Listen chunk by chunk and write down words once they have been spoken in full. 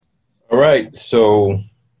right, so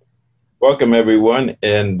welcome everyone,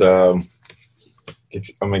 and I'm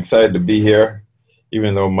excited to be here,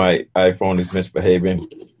 even though my iPhone is misbehaving.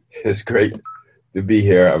 It's great to be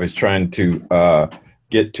here. I was trying to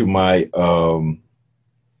get to my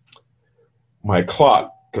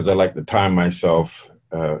clock because I like to time myself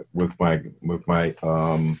with my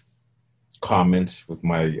comments, with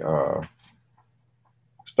my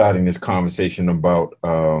starting this conversation about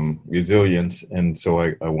resilience. And so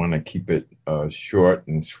I want to keep it short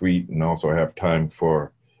and sweet and also have time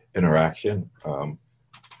for interaction,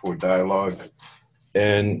 for dialogue.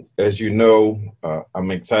 And as you know, I'm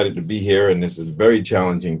excited to be here, and this is a very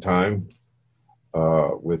challenging time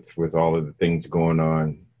with all of the things going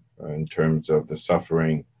on in terms of the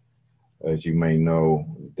suffering. As you may know,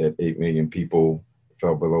 that 8 million people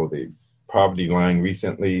fell below the poverty line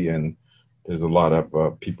recently, and there's a lot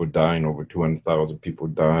of people dying, over 200,000 people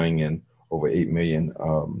dying, and over 8 million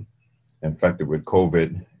infected with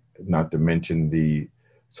COVID, not to mention the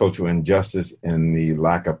social injustice and the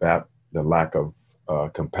lack of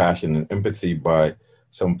compassion and empathy by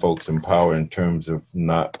some folks in power in terms of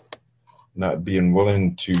not being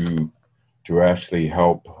willing to actually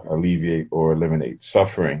help alleviate or eliminate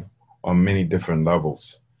suffering on many different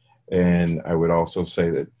levels. And I would also say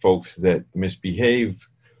that folks that misbehave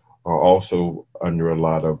are also under a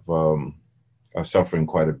lot of are suffering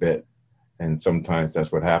quite a bit. And sometimes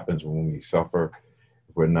that's what happens when we suffer.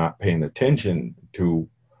 If we're not paying attention to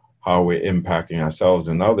how we're impacting ourselves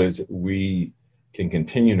and others, we can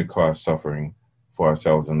continue to cause suffering for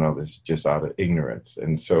ourselves and others just out of ignorance.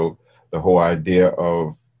 And so the whole idea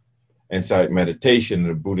of insight meditation,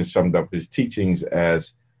 the Buddha summed up his teachings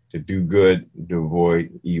as to do good, to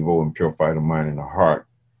avoid evil, and purify the mind and the heart.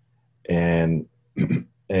 And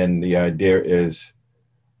the idea is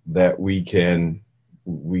that we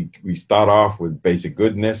start off with basic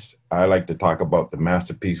goodness. I like to talk about the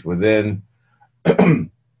masterpiece within,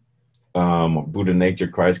 Buddha nature,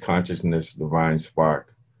 Christ consciousness, divine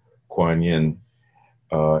spark, Kuan Yin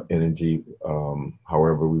energy,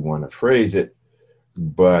 however we want to phrase it.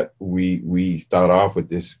 But we start off with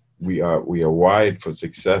this. We are wired for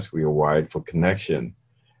success. We are wired for connection.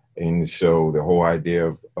 And so the whole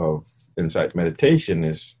idea of insight meditation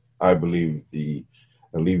is, I believe, the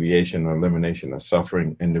alleviation or elimination of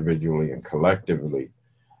suffering individually and collectively.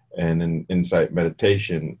 And in insight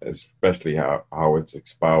meditation, especially how it's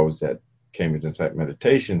espoused at Cambridge Insight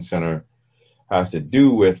Meditation Center, has to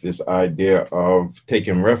do with this idea of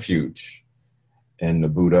taking refuge in the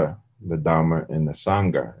Buddha, the Dhamma, and the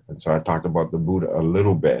Sangha. And so I talked about the Buddha a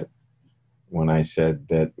little bit when I said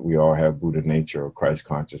that we all have Buddha nature or Christ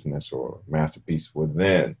consciousness or masterpiece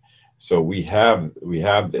within. So we have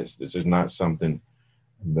this. This is not something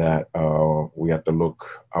that we have to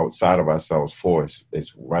look outside of ourselves for.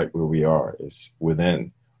 It's right where we are. It's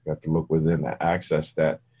within. We have to look within to access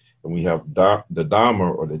that. And we have the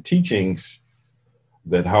Dhamma or the teachings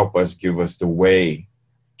that help us, give us the way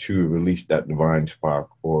to release that divine spark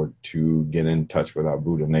or to get in touch with our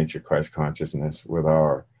Buddha nature, Christ consciousness, with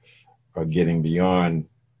our getting beyond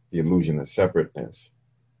the illusion of separateness.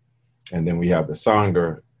 And then we have the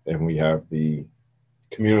Sangha, and we have the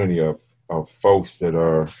community of folks that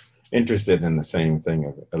are interested in the same thing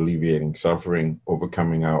of alleviating suffering,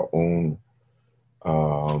 overcoming our own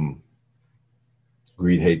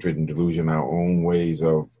greed, hatred, and delusion, our own ways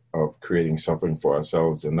of creating suffering for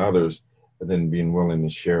ourselves and others, and then being willing to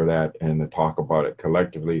share that and to talk about it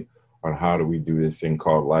collectively on how do we do this thing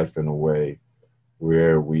called life in a way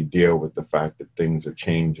where we deal with the fact that things are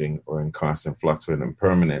changing or in constant flux and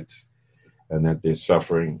impermanence, and that there's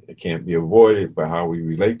suffering. It can't be avoided, but how we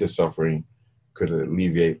relate to suffering could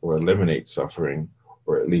alleviate or eliminate suffering,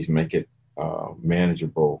 or at least make it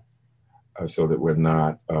manageable, so that we're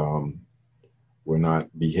not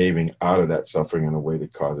behaving out of that suffering in a way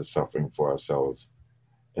that causes suffering for ourselves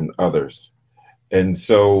and others. And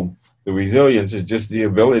so the resilience is just the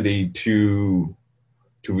ability to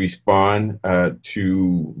respond,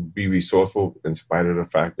 to be resourceful in spite of the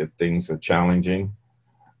fact that things are challenging.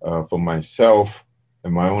 For myself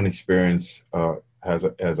and my own experience,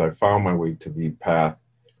 as I found my way to the path,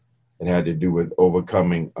 it had to do with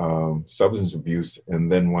overcoming substance abuse.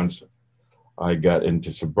 And then once I got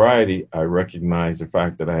into sobriety, I recognized the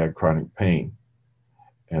fact that I had chronic pain.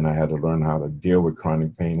 And I had to learn how to deal with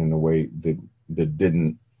chronic pain in a way that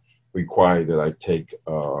didn't require that I take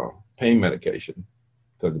pain medication.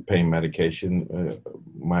 Because the pain medication,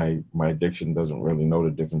 my addiction doesn't really know the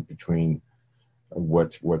difference between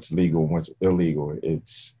what's legal and what's illegal.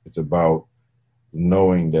 It's about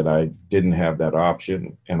knowing that I didn't have that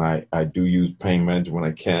option, and I do use pain meds when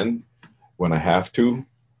I can, when I have to,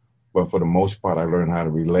 but for the most part, I learned how to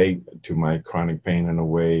relate to my chronic pain in a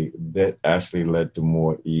way that actually led to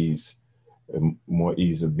more ease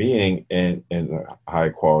of being and a high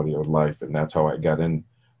quality of life. And that's how I got into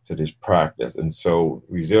this practice. And so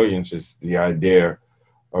resilience is the idea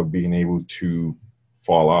of being able to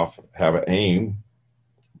fall off, have an aim,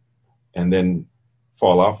 and then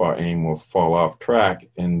fall off our aim or fall off track,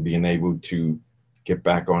 and being able to get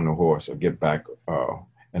back on the horse or get back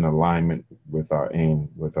in alignment with our aim,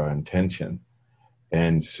 with our intention.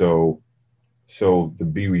 And so to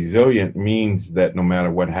be resilient means that no matter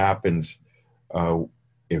what happens,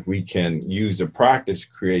 if we can use the practice to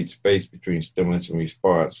create space between stimulus and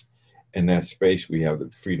response, in that space we have the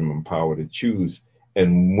freedom and power to choose.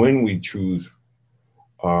 And when we choose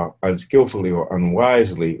unskillfully or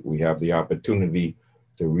unwisely, we have the opportunity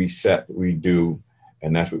to reset, redo,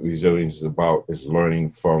 and that's what resilience is about, is learning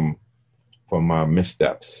from our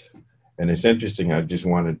missteps. And it's interesting, I just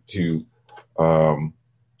wanted to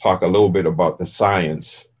talk a little bit about the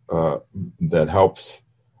science that helps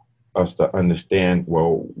us to understand,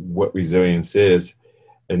 well, what resilience is.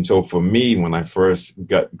 And so for me, when I first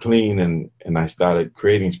got clean and I started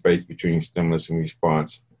creating space between stimulus and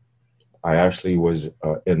response, I actually was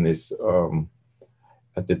in this,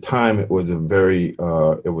 at the time, it was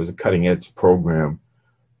a cutting edge program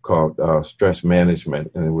called stress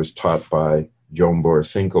management. And it was taught by Joan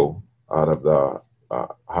Borisenko out of the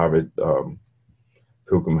Harvard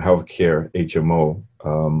Pilgrim Healthcare HMO.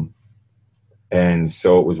 And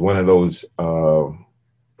so it was one of those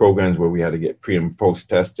programs where we had to get pre and post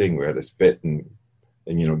testing. We had to spit and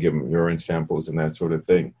give them urine samples and that sort of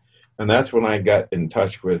thing. And that's when I got in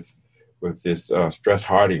touch with this stress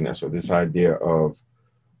hardiness, or this idea of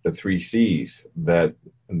the 3 C's, that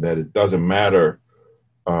it doesn't matter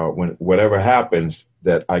when whatever happens,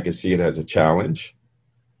 that I could see it as a challenge,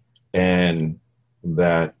 and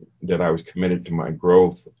that I was committed to my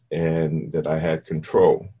growth, and that I had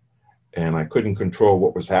control. And I couldn't control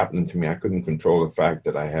what was happening to me. I couldn't control the fact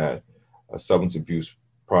that I had a substance abuse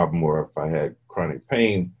problem, or if I had chronic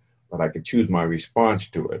pain, but I could choose my response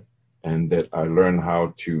to it. And that I learned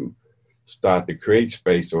how to start to create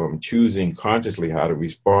space, or I'm choosing consciously how to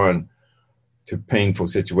respond to painful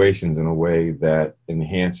situations in a way that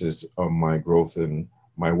enhances my growth and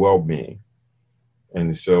my well-being.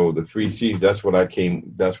 And so the 3 C's, that's what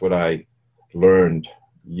I learned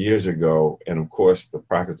years ago. And of course, the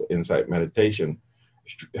practice of insight meditation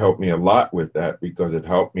helped me a lot with that, because it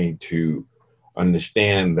helped me to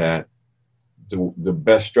understand that the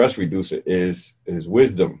best stress reducer is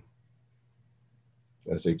wisdom.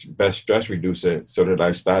 That's the best stress reducer, so that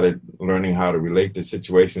I started learning how to relate to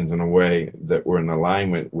situations in a way that were in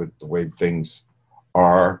alignment with the way things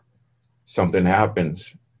are. Something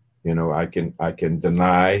happens, I can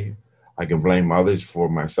deny, I can blame others for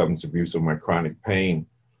my substance abuse or my chronic pain,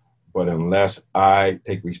 but unless I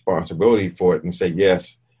take responsibility for it and say,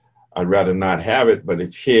 yes, I'd rather not have it, but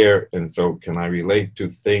it's here, and so can I relate to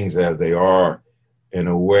things as they are in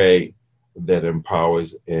a way that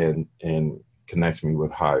empowers and connects me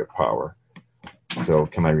with higher power? So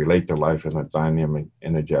can I relate to life in a dynamic,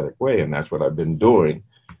 energetic way? And that's what I've been doing.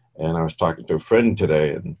 And I was talking to a friend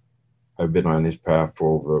today, and I've been on this path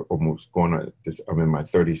for I'm in my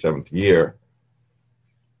 37th year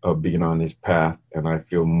of being on this path, and I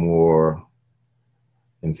feel more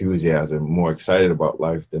enthusiasm, more excited about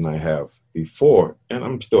life than I have before. And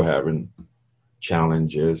I'm still having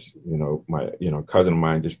challenges. My cousin of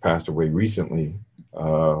mine just passed away recently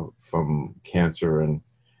from cancer, and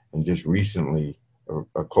just recently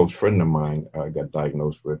a close friend of mine got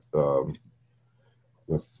diagnosed with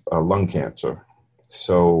lung cancer.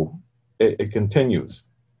 So it continues.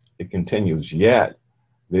 Yet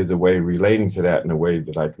there's a way of relating to that in a way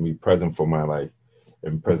that I can be present for my life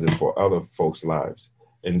and present for other folks' lives.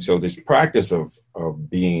 And so this practice of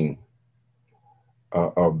being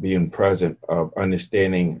present, of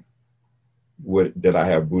understanding that I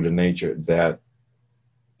have Buddha nature, that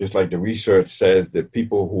just like the research says that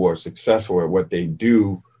people who are successful at what they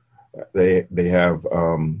do, they have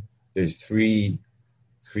there's three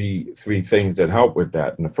things that help with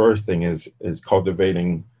that. And the first thing is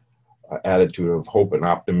cultivating an attitude of hope and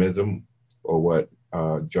optimism, or what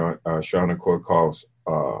Sean Accord calls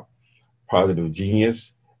positive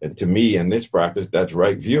genius. And to me, in this practice, that's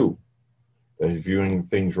right view. That's viewing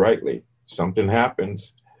things rightly. Something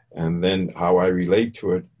happens, and then how I relate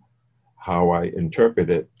to it, how I interpret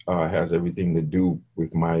it, has everything to do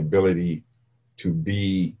with my ability to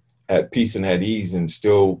be at peace and at ease, and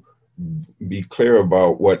still be clear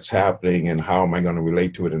about what's happening and how am I going to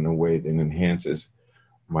relate to it in a way that enhances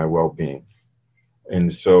my well-being.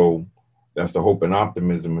 And so That's the hope and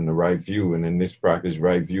optimism and the right view. And in this practice,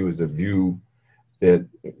 right view is a view that,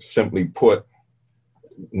 simply put,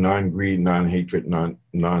 non-greed, non-hatred,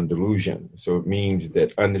 non-delusion. So it means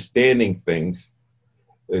that understanding things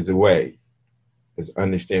is a way. Is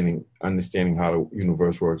understanding how the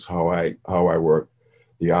universe works, how I work.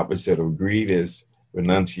 The opposite of greed is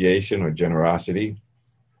renunciation or generosity,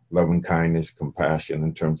 loving kindness, compassion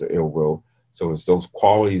in terms of ill will. So it's those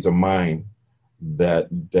qualities of mind that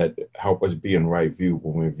help us be in right view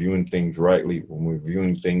when we're viewing things rightly, when we're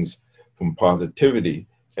viewing things from positivity,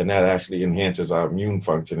 and that actually enhances our immune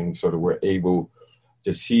functioning so that we're able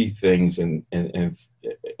to see things in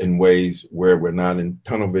ways where we're not in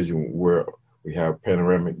tunnel vision, where we have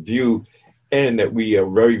panoramic view, and that we are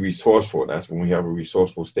very resourceful. That's when we have a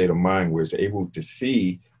resourceful state of mind where it's able to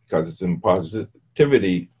see, because it's in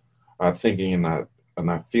positivity, our thinking and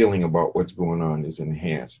our feeling about what's going on is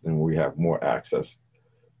enhanced, and we have more access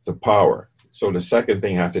to power. So the second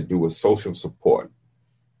thing has to do with social support.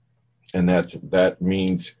 And that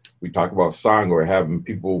means we talk about Sangha, or having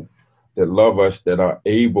people that love us, that are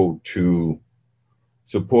able to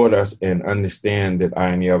support us and understand that I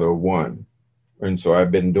and the other are one. And so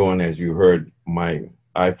I've been doing, as you heard, my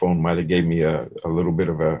iPhone might have gave me a little bit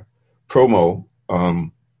of a promo.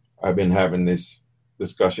 I've been having this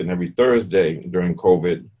discussion every Thursday during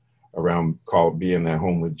COVID around, called Being at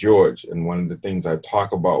Home with George. And one of the things I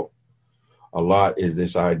talk about a lot is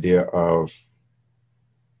this idea of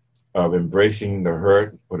embracing the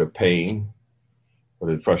hurt or the pain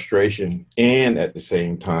or the frustration, and at the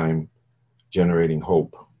same time generating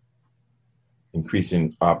hope,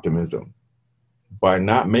 increasing optimism, by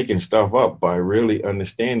not making stuff up, by really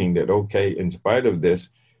understanding that, okay, in spite of this,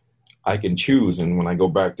 I can choose. And when I go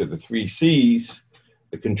back to the 3 C's,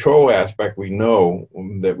 the control aspect, we know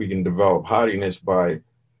that we can develop haughtiness by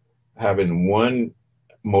having one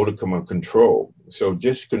modicum of control. So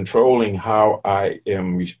just controlling how I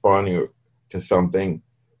am responding to something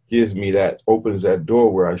gives me that, opens that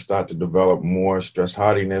door where I start to develop more stress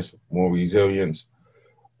haughtiness, more resilience,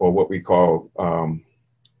 or what we call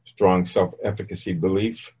strong self-efficacy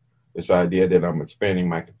belief, this idea that I'm expanding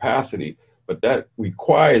my capacity. But that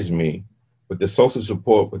requires me, with the social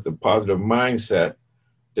support, with the positive mindset,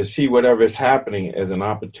 to see whatever is happening as an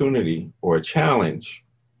opportunity or a challenge.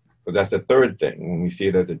 But that's the third thing. When we see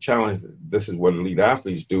it as a challenge, this is what elite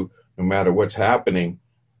athletes do. No matter what's happening,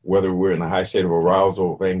 whether we're in a high state of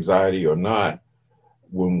arousal, of anxiety or not,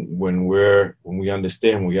 when we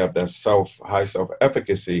understand we have that high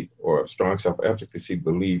self-efficacy or strong self-efficacy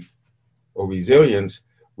belief or resilience,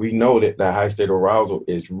 we know that that high state of arousal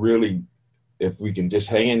is really, if we can just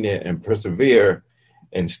hang in there and persevere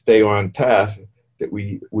and stay on task, that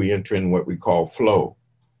we enter in what we call flow.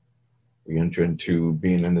 We enter into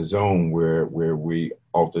being in the zone where we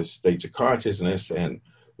alter states of consciousness, and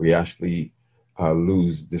we actually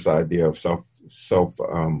lose this idea of self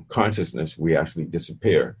consciousness. We actually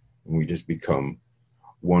disappear, and we just become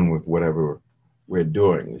one with whatever we're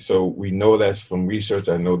doing. So we know that's from research.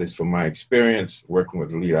 I know this from my experience working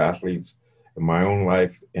with elite athletes in my own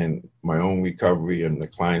life and my own recovery and the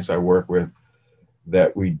clients I work with,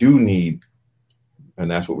 that we do need. And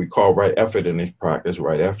that's what we call right effort in this practice.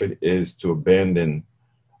 Right effort is to abandon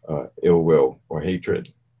ill will or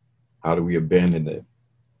hatred. How do we abandon it?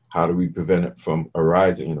 How do we prevent it from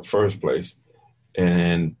arising in the first place?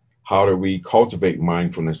 And how do we cultivate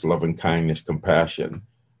mindfulness, loving kindness, compassion,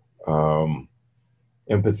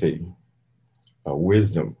 empathy,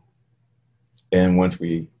 wisdom? And once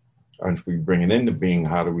we bring it into being,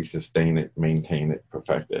 how do we sustain it, maintain it,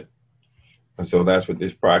 perfect it? And so that's what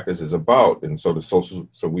this practice is about. And so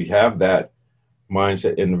so we have that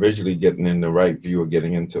mindset individually, getting in the right view, or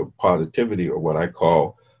getting into positivity, or what I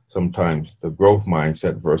call sometimes the growth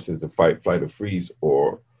mindset versus the fight, flight, or freeze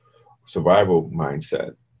or survival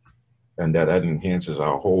mindset. And that enhances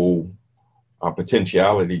our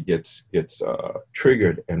potentiality gets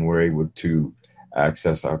triggered, and we're able to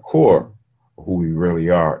access our core, who we really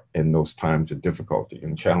are in those times of difficulty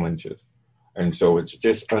and challenges. And so it's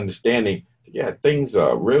just understanding, yeah, things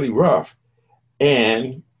are really rough.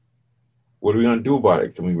 And what are we going to do about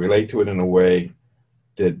it? Can we relate to it in a way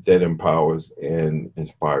that empowers and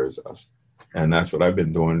inspires us? And that's what I've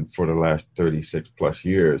been doing for the last 36 plus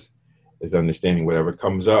years, is understanding whatever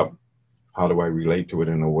comes up, how do I relate to it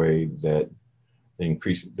in a way that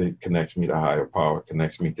connects me to higher power,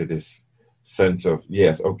 connects me to this sense of,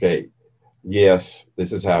 yes, okay, yes,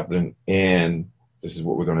 this is happening, and this is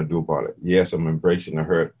what we're going to do about it. Yes, I'm embracing the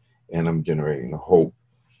hurt, and I'm generating the hope.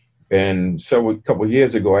 And so a couple of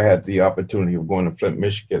years ago, I had the opportunity of going to Flint,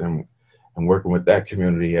 Michigan, and I'm working with that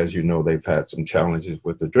community. As you know, they've had some challenges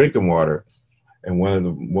with the drinking water. And one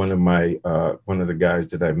of the guys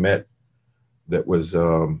that I met that was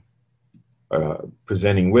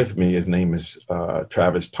presenting with me, his name is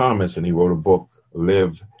Travis Thomas, and he wrote a book,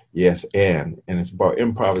 Live, Yes, and it's about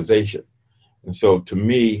improvisation. And so to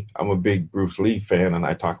me, I'm a big Bruce Lee fan, and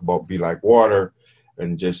I talk about be like water,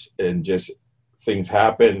 and just things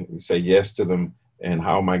happen, you say yes to them, and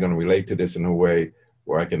how am I going to relate to this in a way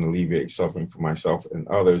where I can alleviate suffering for myself and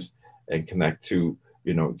others, and connect to,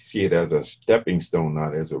 see it as a stepping stone,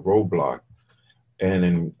 not as a roadblock.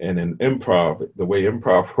 And in improv, the way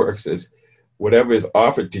improv works is whatever is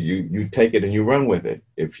offered to you, you take it and you run with it.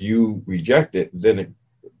 If you reject it, then it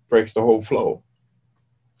breaks the whole flow.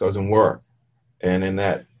 Doesn't work. And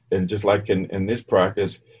just like in this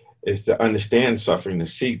practice, is to understand suffering, to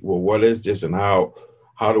seek, well, what is this, and how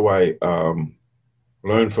do I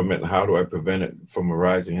learn from it, and how do I prevent it from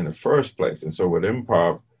arising in the first place? And so with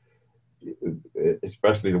improv,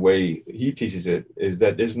 especially the way he teaches it, is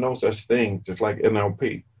that there's no such thing, just like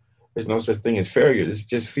NLP, there's no such thing as failure. It's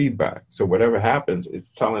just feedback. So whatever happens, it's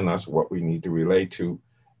telling us what we need to relate to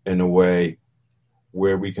in a way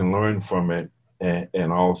where we can learn from it,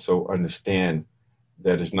 and also understand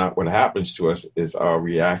that it's not what happens to us, is our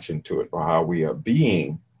reaction to it, or how we are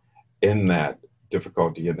being in that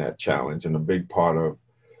difficulty, in that challenge. And a big part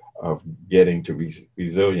of getting to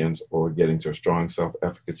resilience, or getting to a strong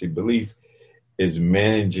self-efficacy belief, is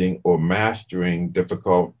managing or mastering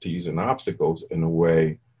difficulties and obstacles in a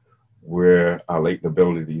way where our latent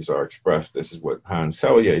abilities are expressed. This is what Hans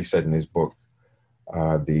Selye said in his book,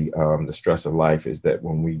 The Stress of Life, is that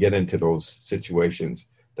when we get into those situations,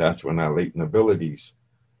 that's when our latent abilities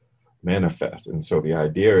manifest. And so the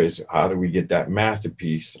idea is, how do we get that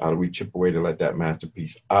masterpiece? How do we chip away to let that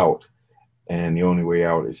masterpiece out? And the only way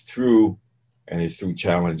out is through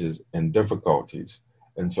challenges and difficulties.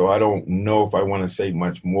 And so I don't know if I want to say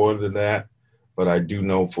much more than that, but I do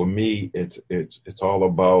know for me, it's all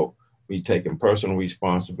about me taking personal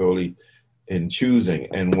responsibility in choosing.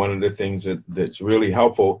 And one of the things that's really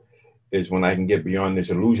helpful is when I can get beyond this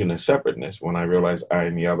illusion of separateness, when I realize I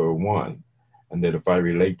am the other one, and that if I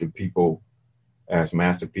relate to people as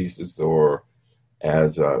masterpieces or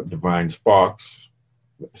as divine sparks,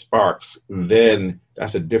 then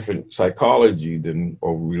that's a different psychology than,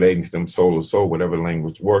 or relating to them soul to soul, whatever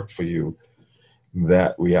language works for you.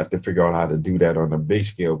 That we have to figure out how to do that on a big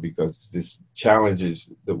scale, because this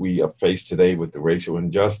challenges that we have faced today with the racial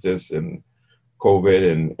injustice and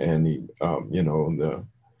COVID and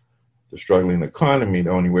the struggling economy, the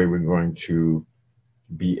only way we're going to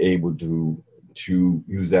be able to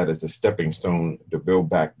use that as a stepping stone to build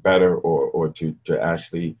back better, or to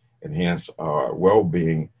actually enhance our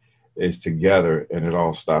well-being, is together. And it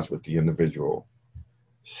all starts with the individual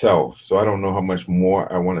self. So I don't know how much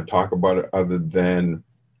more I want to talk about it, other than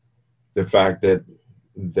the fact that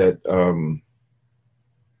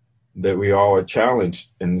we all are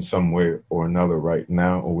challenged in some way or another right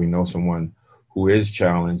now, or we know someone who is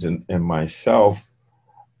challenged. And myself,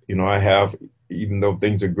 I have, even though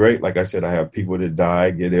things are great, like I said, I have people that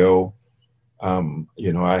die, get ill.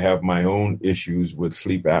 I have my own issues with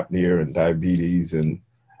sleep apnea and diabetes and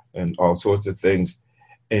all sorts of things.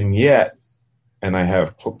 And yet, and I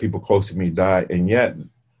have people close to me die, and yet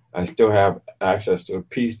I still have access to a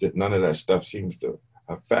peace that none of that stuff seems to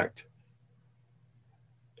affect.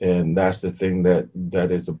 And that's the thing that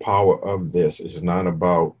is the power of this. It's not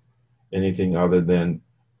about anything other than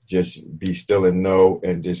just be still and know,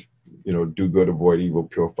 and just, do good, avoid evil,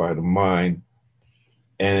 purify the mind.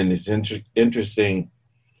 And it's interesting.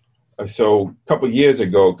 So a couple of years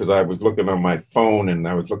ago, because I was looking on my phone and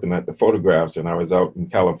I was looking at the photographs, and I was out in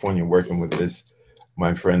California working with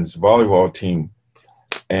my friend's volleyball team.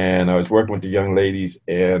 And I was working with the young ladies,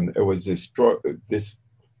 and it was this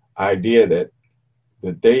idea that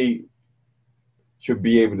they should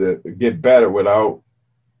be able to get better without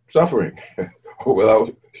suffering or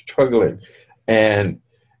without struggling. And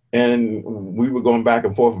we were going back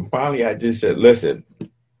and forth. And finally, I just said, listen,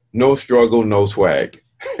 no struggle, no swag.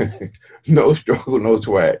 No struggle, no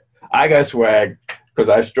swag. I got swag because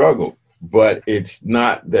I struggle, but it's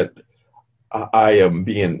not that I am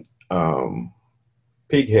being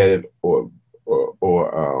pig-headed or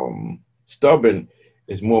stubborn.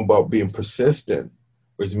 It's more about being persistent,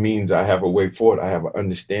 which means I have a way forward. I have an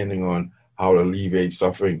understanding on how to alleviate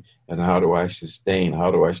suffering, and how do I stay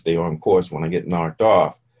on course when I get knocked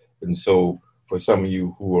off. And so for some of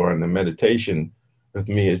you who are in the meditation with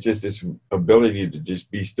me, it's just this ability to just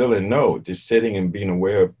be still and know, just sitting and being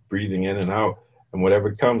aware of breathing in and out, and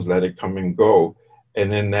whatever comes, let it come and go.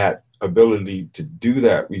 And then that ability to do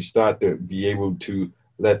that, we start to be able to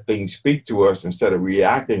let things speak to us instead of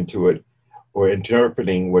reacting to it or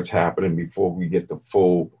interpreting what's happening before we get the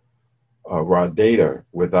full raw data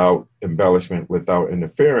without embellishment, without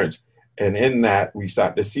interference. And in that, we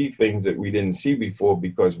start to see things that we didn't see before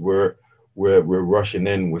because we're rushing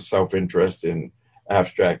in with self-interest and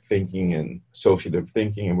abstract thinking and associative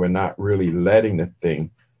thinking, and we're not really letting the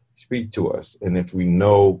thing speak to us. And if we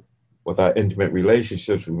know with our intimate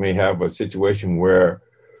relationships, we may have a situation where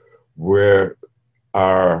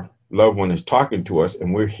our loved one is talking to us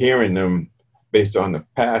and we're hearing them based on the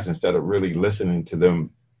past instead of really listening to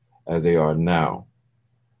them as they are now.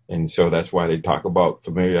 And so that's why they talk about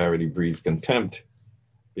familiarity breeds contempt,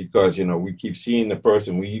 because, you know, we keep seeing the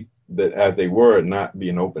person that as they were, not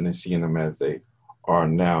being open and seeing them as they are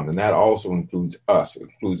now. And that also includes us. It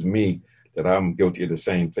includes me, that I'm guilty of the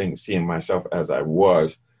same thing, seeing myself as I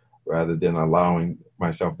was, rather than allowing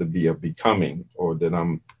myself to be a becoming, or that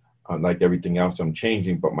I'm like everything else, I'm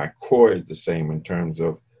changing, but my core is the same in terms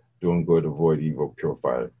of doing good, avoid evil,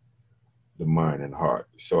 purify the mind and heart.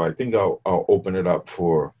 So I think I'll open it up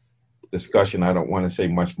for discussion. I don't want to say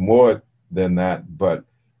much more than that, but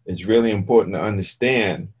it's really important to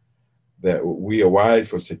understand that we are wired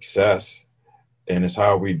for success, and it's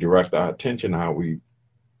how we direct our attention, how we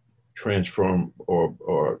transform,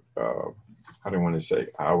 or how do I want to say,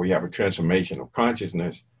 how we have a transformation of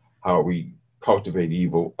consciousness, how we cultivate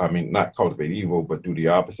evil. I mean, not cultivate evil, but do the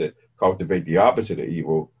opposite, cultivate the opposite of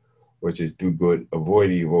evil, which is do good,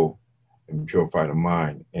 avoid evil, and purify the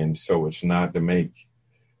mind. And so it's not to make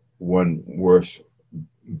one worse,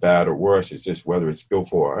 bad or worse. It's just whether it's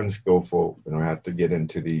skillful or unskillful. We don't have to get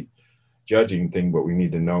into the judging thing, but we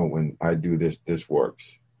need to know when I do this, this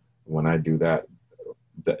works. When I do that,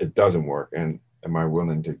 it doesn't work. And am I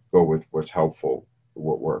willing to go with what's helpful,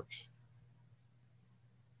 what works?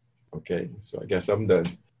 Okay, so I guess I'm done.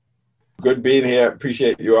 Good being here.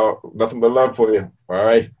 Appreciate you all. Nothing but love for you. All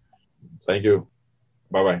right. Thank you.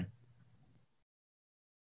 Bye-bye.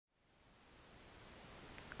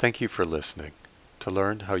 Thank you for listening. To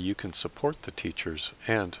learn how you can support the teachers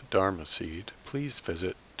and Dharma Seed, please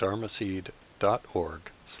visit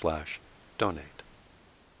dharmaseed.org/donate.